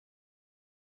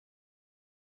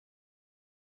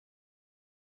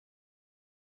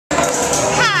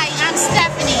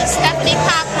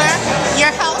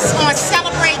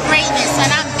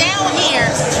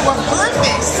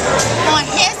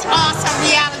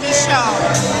show.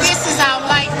 This is our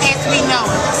life as we know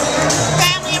it.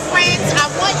 Family and friends, I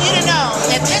want you to know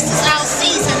that this is our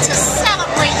season to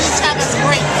celebrate each other's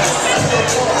greatness.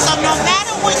 So no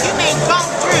matter what you may go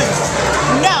through,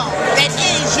 know that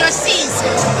it is your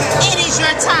season. It is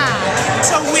your time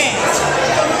to win.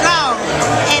 Go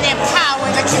and empower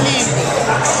the community.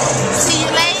 See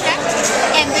you later,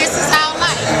 and this is our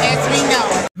life as we know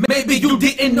it. Maybe you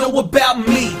didn't know about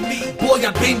me. Boy,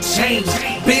 I've been changed,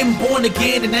 been born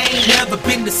again, and I ain't never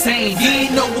been the same. You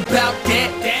ain't know about that,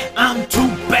 I'm too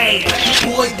bad.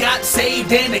 Boy, got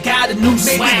saved and I got a new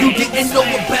swag. Maybe you didn't know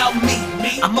about me,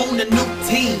 I'm on a new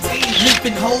team.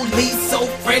 Living holy, so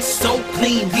fresh, so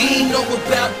clean. You ain't know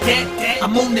about that,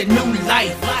 I'm on that new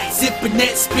life. Sipping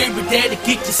that spirit that'll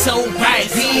get you so right.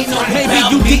 You ain't know maybe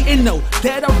you didn't know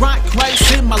that I rock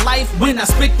Christ in my life when I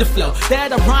spit the flow.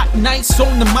 That I rock nice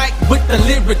on the mic with the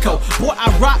lyrical. Boy, I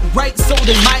rock right so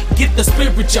they might get the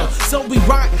spiritual. So we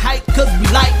rock hype cause we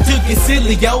like to get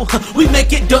silly, yo. We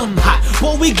make it dumb hot,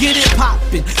 boy, we get it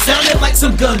poppin'. Sounded like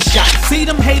some gunshots. See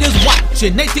them haters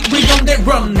watching, they think we on that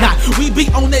rum knot. We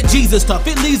be on that Jesus stuff,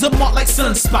 it leaves them marked like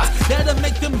sunspots. That'll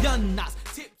make them young knots.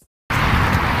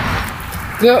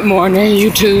 Good morning,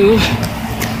 YouTube.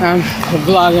 I'm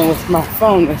vlogging with my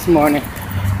phone this morning.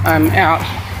 I'm out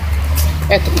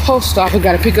at the post office.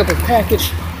 Got to pick up a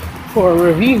package for a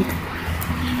review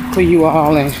for you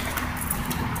all, and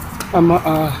I'm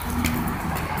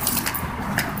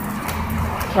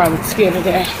probably schedule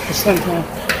that for sometime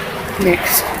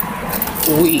next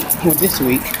week, or this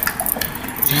week.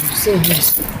 I'm seeing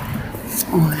this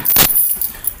on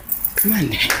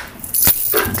Monday.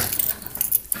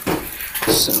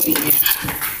 So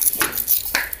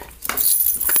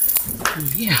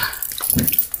yeah.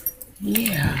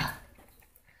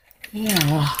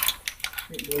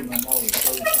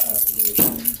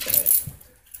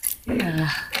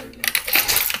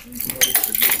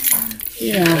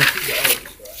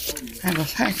 I have a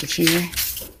package here.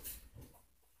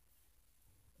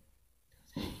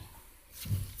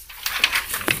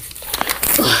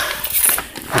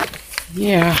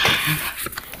 Yeah,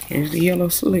 here's the yellow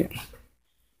slip.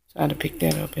 So I had to pick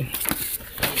that up in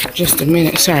just a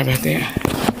minute. Sorry about that.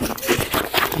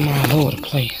 I'm all over the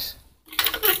place.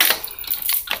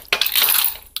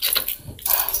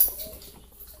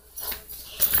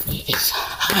 It's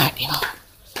hot, y'all.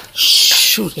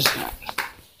 Shoot, it's hot.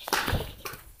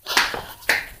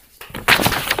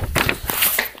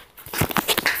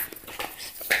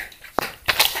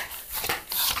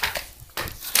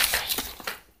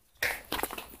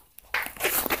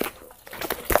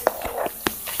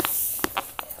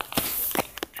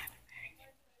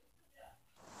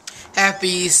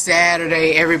 Happy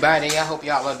Saturday, everybody. I hope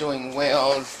y'all are doing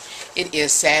well. It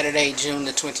is Saturday, June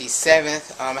the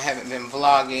 27th. I haven't been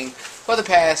vlogging for the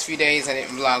past few days. I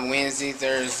didn't vlog Wednesday,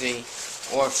 Thursday,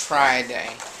 or Friday.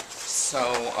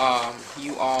 So,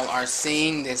 you all are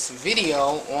seeing this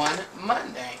video on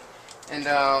Monday. And,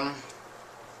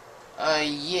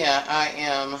 yeah, I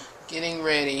am getting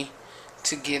ready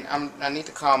to get, I need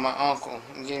to call my uncle.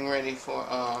 I'm getting ready for,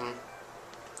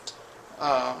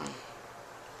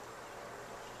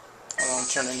 I'm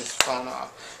turning this phone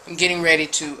off. I'm getting ready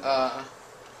to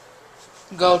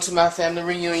go to my family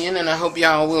reunion, and I hope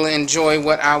y'all will enjoy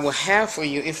what I will have for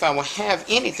you, if I will have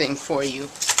anything for you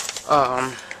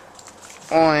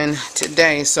on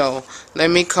today. So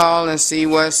let me call and see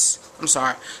what's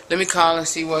let me call and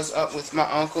see what's up with my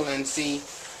uncle and see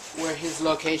where his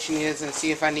location is and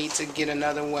see if I need to get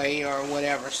another way or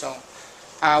whatever. So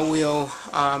I will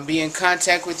be in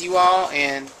contact with you all,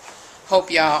 and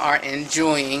hope y'all are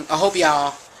enjoying. I hope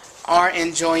y'all are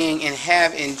enjoying and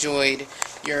have enjoyed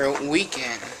your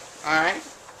weekend. Alright?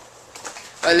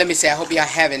 Let me say, I hope y'all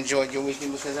have enjoyed your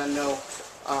weekend, because I know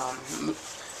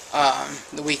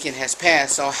the weekend has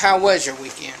passed. So how was your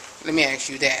weekend? Let me ask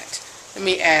you that. Let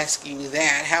me ask you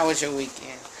that. How was your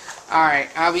weekend? Alright,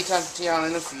 I'll be talking to y'all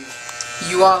in a few.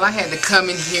 You all, I had to come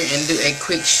in here and do a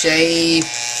quick shave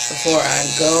before I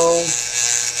go,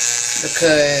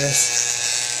 because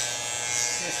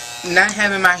not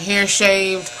having my hair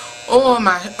shaved or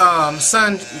my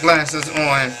sunglasses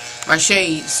on, my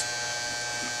shades,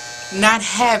 not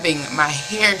having my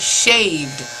hair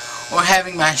shaved or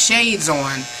having my shades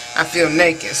on, I feel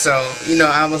naked. So, you know,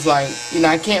 I was like, you know,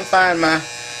 I can't find my, I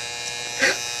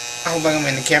hope I'm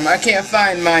in the camera, I can't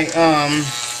find my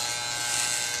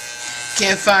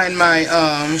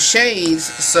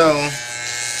shades. So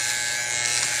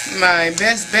my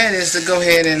best bet is to go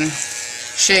ahead and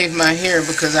shave my hair,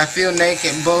 because I feel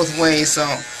naked both ways. So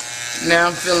now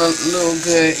I'm feeling a little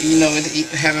good, you know,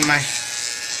 with having my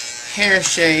hair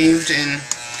shaved, and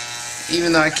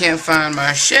Even though I can't find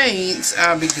my shades,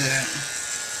 I'll be good.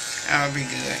 I'll be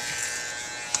good.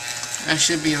 I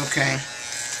should be okay.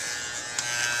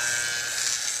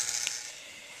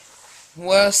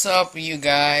 What's up, you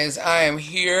guys? I am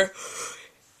here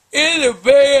in the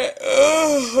bed.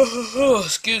 Oh,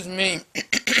 excuse me.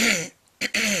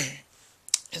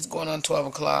 It's going on 12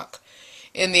 o'clock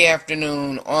in the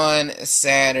afternoon on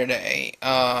Saturday.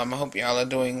 I hope y'all are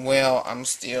doing well. I'm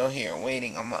still here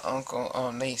waiting on my uncle.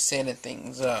 They setting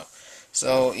things up.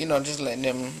 So, you know, just letting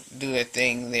them do their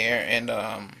thing there. And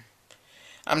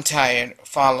I'm tired.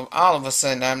 All of a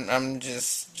sudden, I'm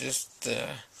just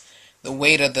the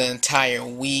weight of the entire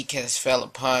week has fell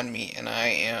upon me, and I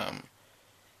am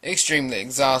extremely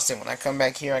exhausted. When I come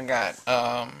back here, I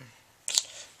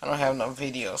don't have no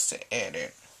videos to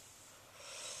edit.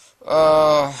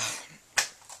 I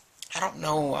don't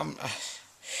know.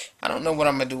 I don't know what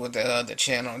I'm gonna do with the other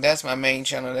channel. That's my main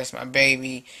channel. That's my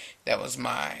baby. That was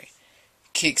my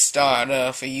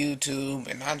Kickstarter for YouTube,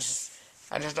 and I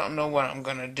just don't know what I'm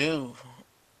gonna do.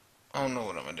 I don't know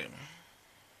what I'm gonna do.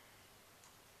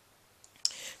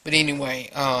 But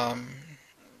anyway,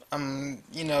 I'm,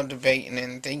 you know, debating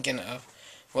and thinking of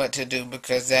what to do,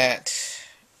 because that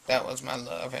was my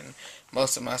love, and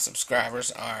most of my subscribers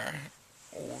are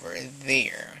over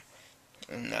there.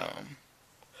 And I'm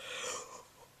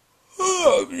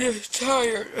just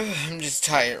tired. I'm just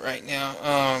tired right now.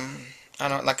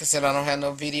 Like I said, I don't have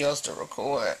no videos to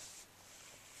record.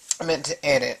 I meant to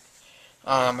edit.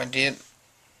 I did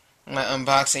my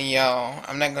unboxing, y'all.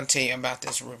 I'm not gonna tell you about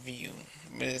this review.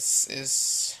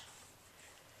 It's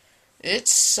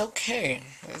okay.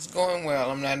 It's going well.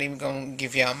 I'm not even gonna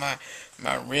give y'all my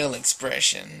real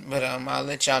expression, but I'll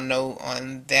let y'all know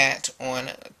on that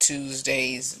on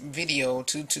Tuesday's video.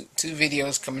 Two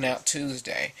videos coming out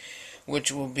Tuesday,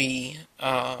 which will be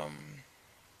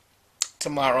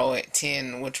tomorrow at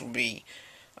 10, which will be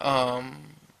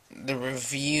the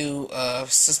review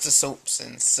of Sister Soaps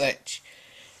and such,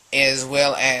 as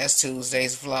well as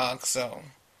Tuesday's vlog. So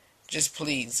just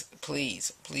please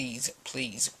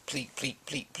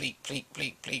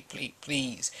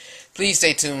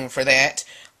stay tuned for that.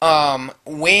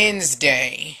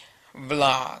 Wednesday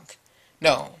vlog.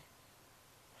 No.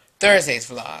 Thursday's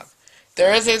vlog.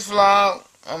 Thursday's vlog,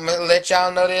 I'm going to let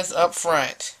y'all know this up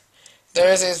front.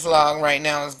 Thursday's vlog right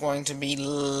now is going to be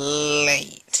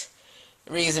late.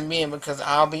 Reason being because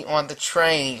I'll be on the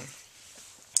train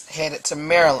headed to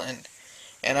Maryland.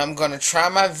 And I'm going to try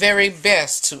my very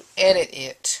best to edit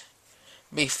it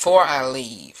before I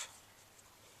leave.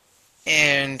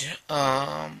 And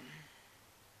try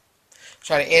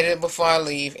to edit it before I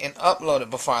leave and upload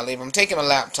it before I leave. I'm taking a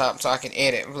laptop so I can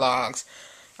edit vlogs.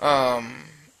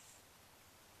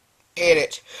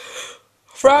 Edit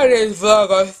Friday's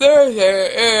vlog on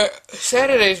Thursday and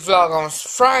Saturday's vlog on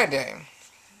Friday.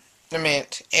 I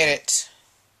meant edit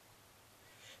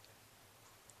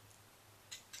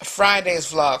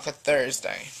Friday's vlog for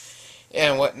Thursday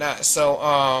and whatnot. So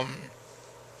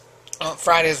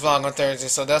Friday's vlog on Thursday.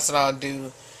 So that's what I'll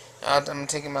do. I'm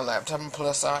taking my laptop and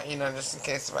plus out, you know, just in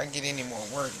case if I get any more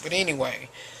work. But anyway,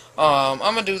 I'm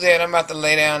gonna do that. I'm about to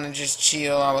lay down and just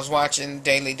chill. I was watching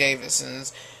Daily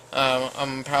Davidson's.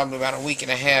 I'm probably about a week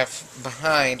and a half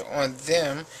behind on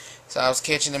them, so I was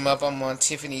catching them up. I'm on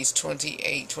Tiffany's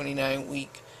 29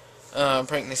 week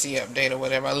pregnancy update or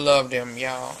whatever. I love them,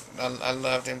 y'all. I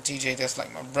love them. TJ, that's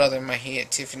like my brother in my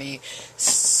head. Tiffany,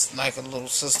 like a little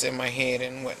sister in my head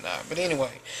and whatnot. But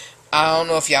anyway, I don't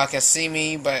know if y'all can see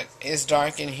me, but it's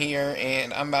dark in here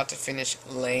and I'm about to finish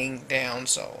laying down,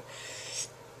 so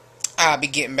I'll be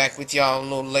getting back with y'all a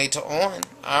little later on.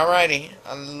 Alrighty,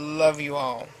 I love you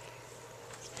all.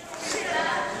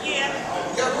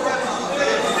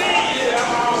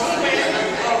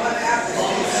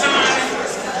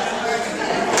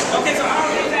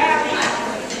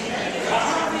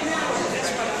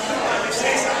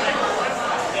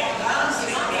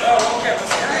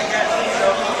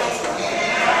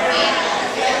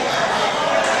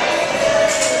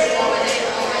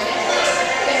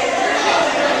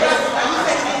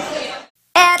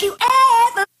 Have you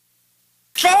ever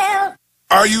felt?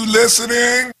 Are you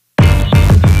listening?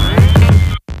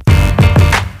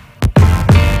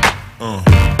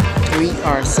 We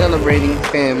are celebrating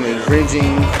family,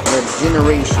 bridging the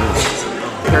generations.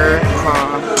 Per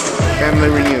car family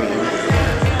reunion.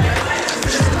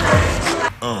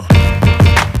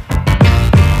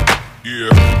 Yeah.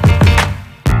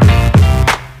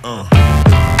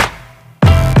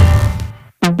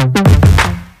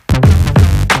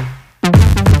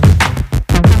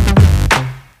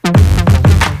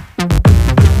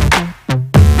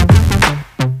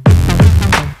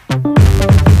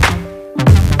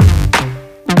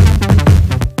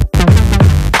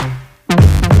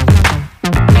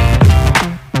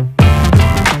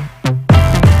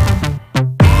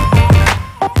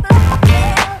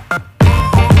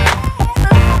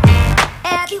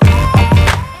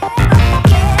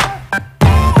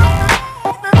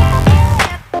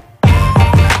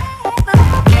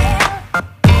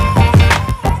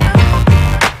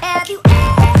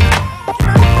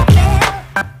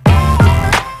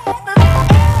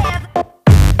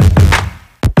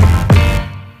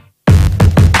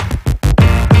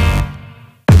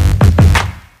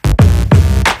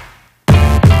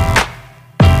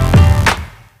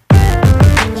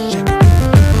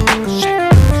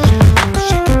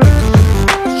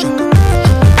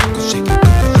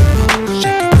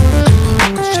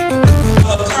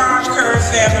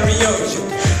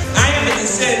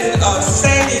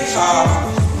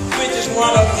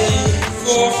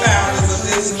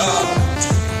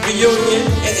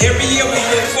 every year we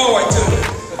look forward to it.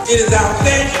 It is our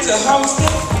pleasure to host it.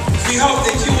 We hope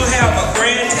that you will have a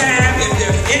grand time. If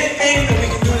there's anything that we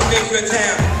can do to make your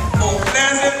time more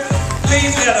pleasant,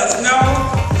 please let us know.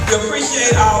 We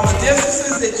appreciate all the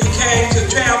distances that you came to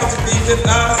travel to be with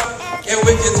us, and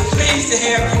we're just pleased to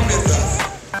have you with us.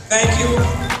 Thank you.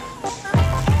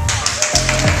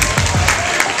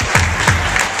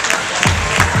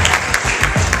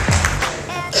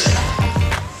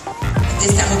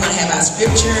 This time we're going to have our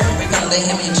scripture, and we're going to let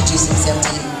him introduce himself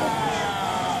to you.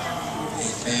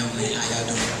 Hey family, how y'all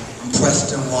doing? I'm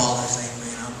Preston Wallace,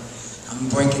 amen.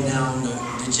 I'm breaking down the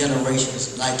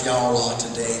generations like y'all are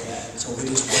today. So we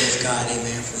just praise God,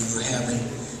 amen, for you having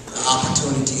the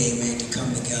opportunity, amen, to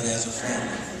come together as a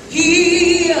family.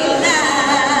 He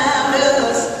allowed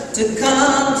us to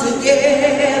come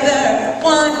together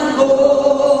one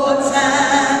more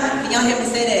time. Can y'all hear me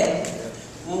say that?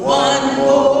 One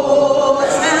more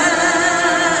time.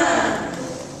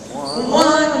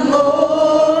 One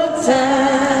more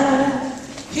time.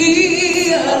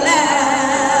 He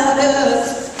allowed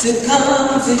us to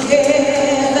come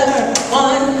together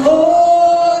one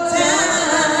more time.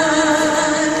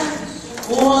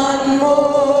 One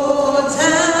more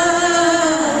time.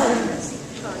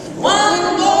 One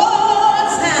more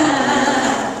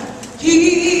time.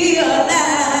 He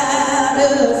allowed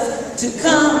us to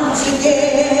come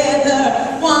together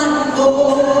one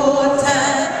more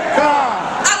time.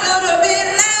 A little bit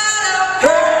louder.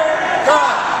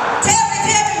 Tell me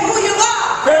who you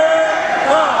are.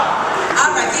 All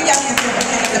right, give y'all hands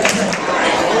up.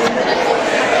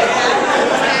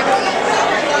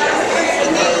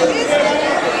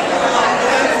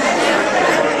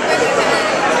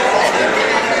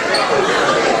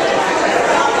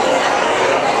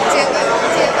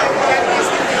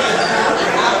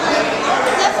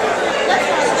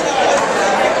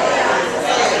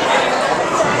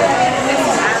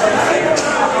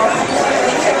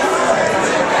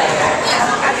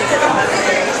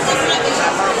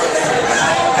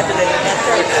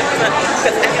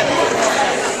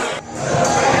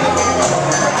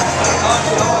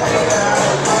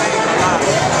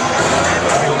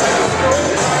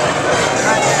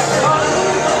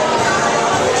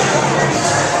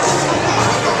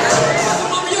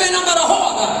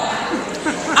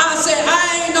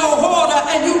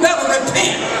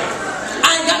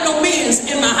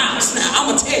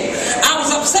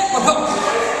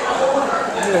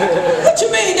 What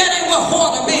you mean that ain't what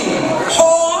hoarder mean?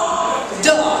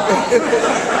 Hoarder.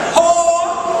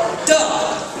 Hoarder.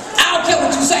 I don't care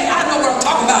what you say. I know what I'm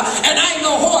talking about. And I ain't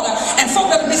no hoarder. And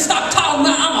folk better be stop talking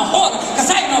about I'm a hoarder.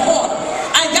 Because I ain't no hoarder.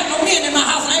 I ain't got no men in my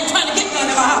house. And I ain't trying to get none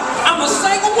in my house. I'm a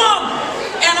single woman.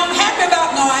 And I'm happy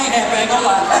about no, I ain't happy. I ain't gonna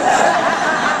lie.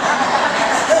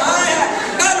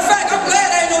 Matter of fact, I'm glad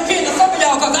I ain't no kid to some of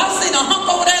y'all. Because I seen a hump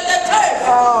over there at that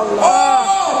table.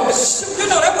 Oh, shoot. You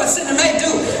know that was sitting there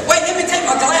do. Wait, let me take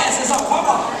my glasses off. Hold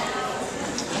on.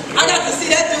 I got to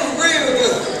see that dude real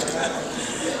good.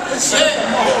 Shit.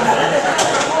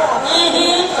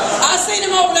 I seen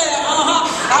him over there.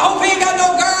 I hope he ain't got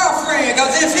no girlfriend.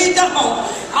 Because if he don't,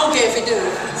 I don't care if he do.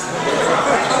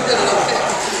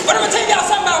 But I'm going to tell y'all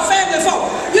something about family folk.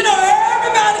 You know,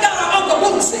 everybody got an Uncle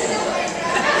Boosie.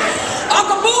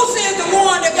 Uncle Boosie is the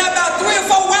one that got about 3 or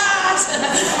 4 wives.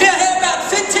 He'll have about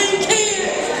 15 kids.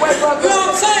 You know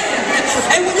what I'm saying?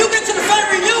 And when you get to the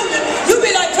family reunion, you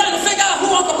be like trying to figure out who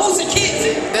Uncle Boosie kids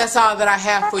is. That's all that I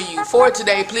have for you for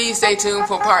today. Please stay tuned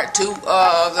for part 2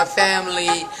 of the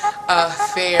family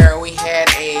affair. We had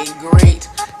a great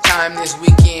time this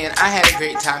weekend. I had a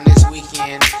great time this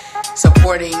weekend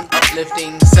supporting,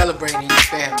 uplifting, celebrating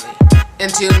family.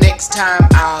 Until next time,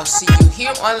 I'll see you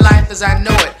here on Life as I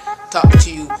Know It. Talk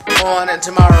to you on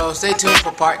tomorrow. Stay tuned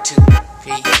for part 2.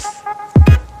 Peace.